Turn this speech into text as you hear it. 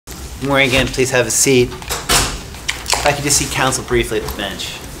Good morning again. Please have a seat. If I could just see counsel briefly at the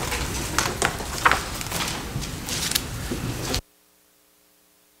bench.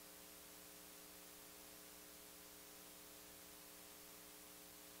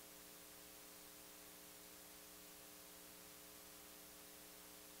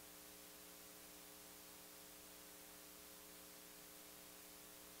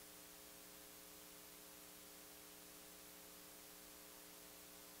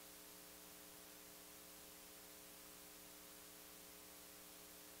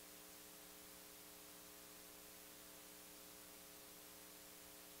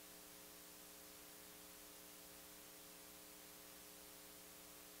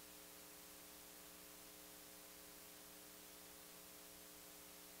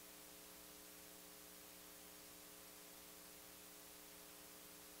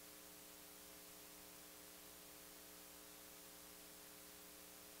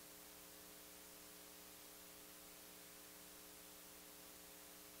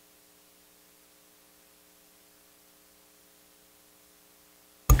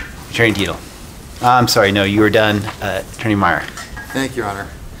 Attorney Dietel. I'm sorry, no, you were done. Attorney Meyer. Thank you, Your Honor.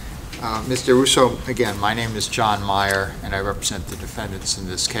 Mr. Russo, again, my name is John Meyer, and I represent the defendants in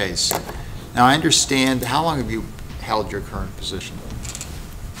this case. Now, I understand, how long have you held your current position?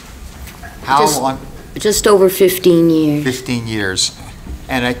 How long? Just over 15 years. 15 years.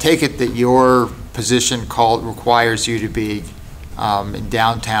 And I take it that your position requires you to be in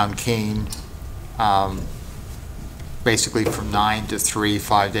downtown Keene, basically from 9 to 3,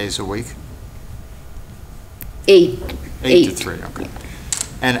 5 days a week? 8. 8 to 3, okay.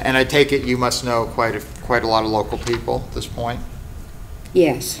 And I take it you must know quite a lot of local people at this point?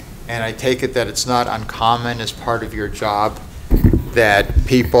 Yes. And I take it that it's not uncommon as part of your job that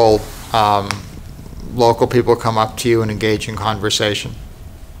people, local people come up to you and engage in conversation?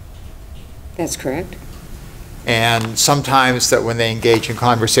 That's correct. And sometimes that when they engage in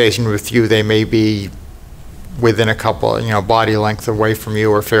conversation with you, they may be within a couple, body length away from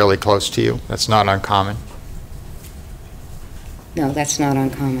you or fairly close to you. That's not uncommon. No, that's not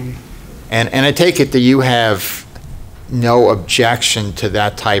uncommon. And I take it that you have no objection to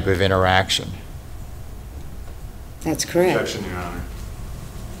that type of interaction. That's correct. Objection, Your Honor.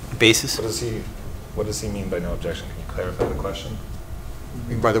 Basis? What does he mean by no objection? Can you clarify the question?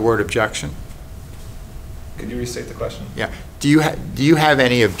 By the word objection? Could you restate the question? Yeah. Do you have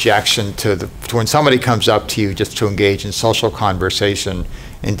any objection to when somebody comes up to you just to engage in social conversation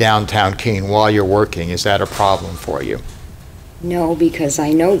in downtown Keene while you're working? Is that a problem for you? No, because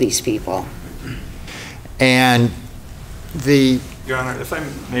I know these people. And Your Honor, if I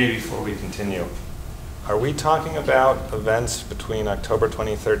may, before we continue, are we talking about events between October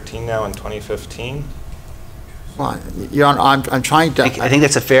 2013 now and 2015? Well, Your Honor, I'm trying to. I think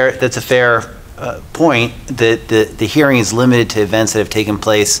that's a fair point. The hearing is limited to events that have taken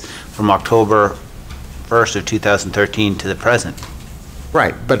place from October 1st of 2013 to the present.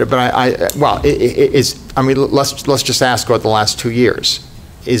 Right, but let's just ask about the last 2 years.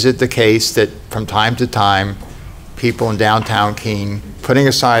 Is it the case that from time to time, people in downtown Keene, putting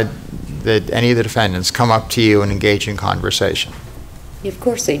aside that any of the defendants, come up to you and engage in conversation? Of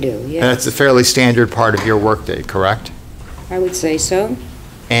course they do, yes. And that's a fairly standard part of your workday, correct? I would say so.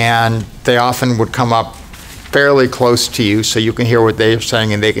 And they often would come up fairly close to you so you can hear what they're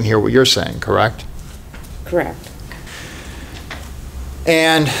saying and they can hear what you're saying, correct? Correct.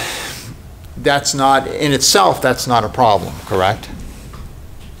 And that's not, in itself, that's not a problem, correct?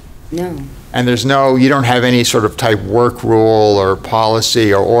 No. And you don't have any sort of type work rule or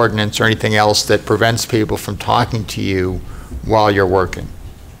policy or ordinance or anything else that prevents people from talking to you while you're working?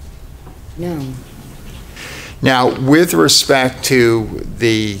 No. Now, with respect to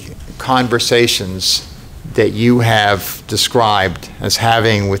the conversations that you have described as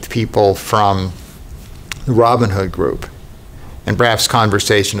having with people from the Robin Hood group, and perhaps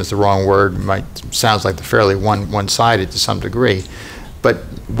conversation is the wrong word, sounds like they're fairly one-sided to some degree, but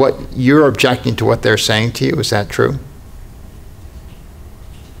what you're objecting to what they're saying to you, is that true?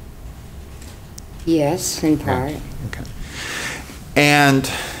 Yes, in part. Okay. And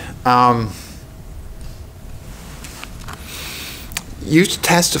you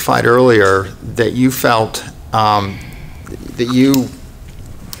testified earlier that you felt that you,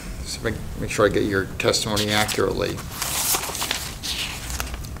 make sure I get your testimony accurately.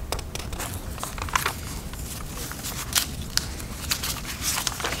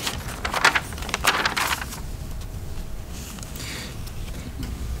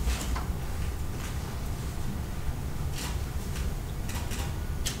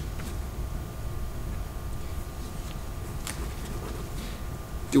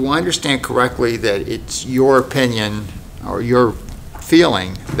 do I understand correctly that it's your opinion or your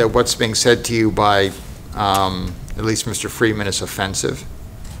feeling that what's being said to you by at least Mr. Freeman is offensive?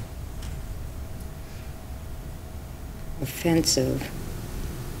 Offensive.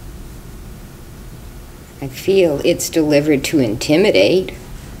 I feel it's delivered to intimidate.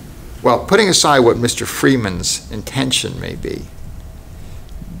 Well, putting aside what Mr. Freeman's intention may be,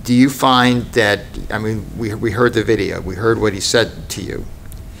 do you find that, I mean, we heard the video, we heard what he said to you.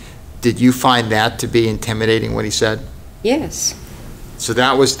 Did you find that to be intimidating, what he said? Yes. So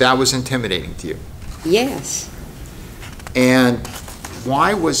that was intimidating to you? Yes. And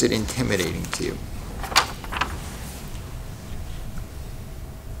why was it intimidating to you?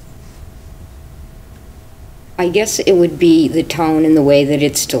 I guess it would be the tone and the way that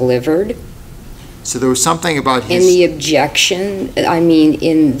it's delivered. So there was something about his... And the objection, I mean,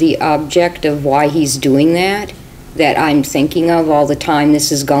 in the object of why he's doing that I'm thinking of all the time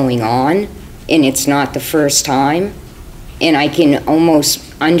this is going on, and it's not the first time. And I can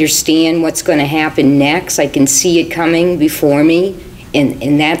almost understand what's going to happen next. I can see it coming before me,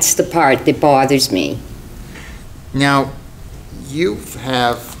 and that's the part that bothers me. Now, you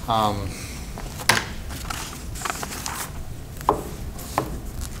have...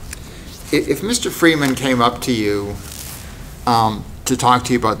 If Mr. Freeman came up to you to talk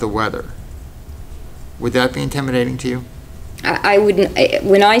to you about the weather, would that be intimidating to you? I wouldn't,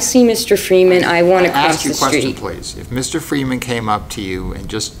 when I see Mr. Freeman, I want to cross the Ask you a question, street. please. If Mr. Freeman came up to you and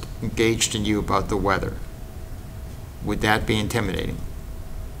just engaged in you about the weather, would that be intimidating?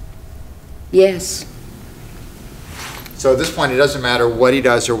 Yes. So at this point, it doesn't matter what he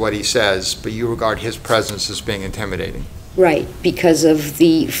does or what he says, but you regard his presence as being intimidating. Right, because of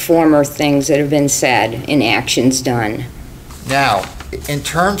the former things that have been said and actions done. Now, in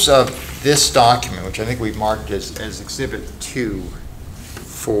terms of this document, which I think we've marked as Exhibit 2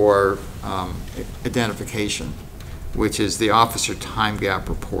 for identification, which is the Officer Time Gap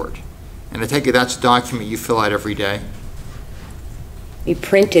Report, and I take it that's a document you fill out every day? We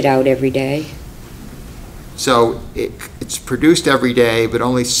print it out every day. So it's produced every day, but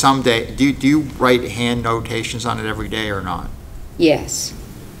only some day. Do you write hand notations on it every day or not? Yes.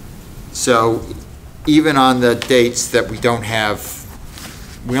 So even on the dates that we don't have,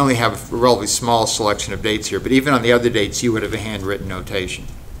 we only have a relatively small selection of dates here, but even on the other dates, you would have a handwritten notation.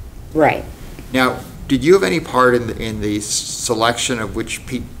 Right. Now, did you have any part in the selection of which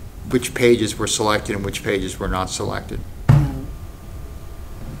pages were selected and which pages were not selected?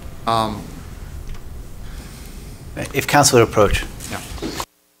 No. If council would approach. Yeah.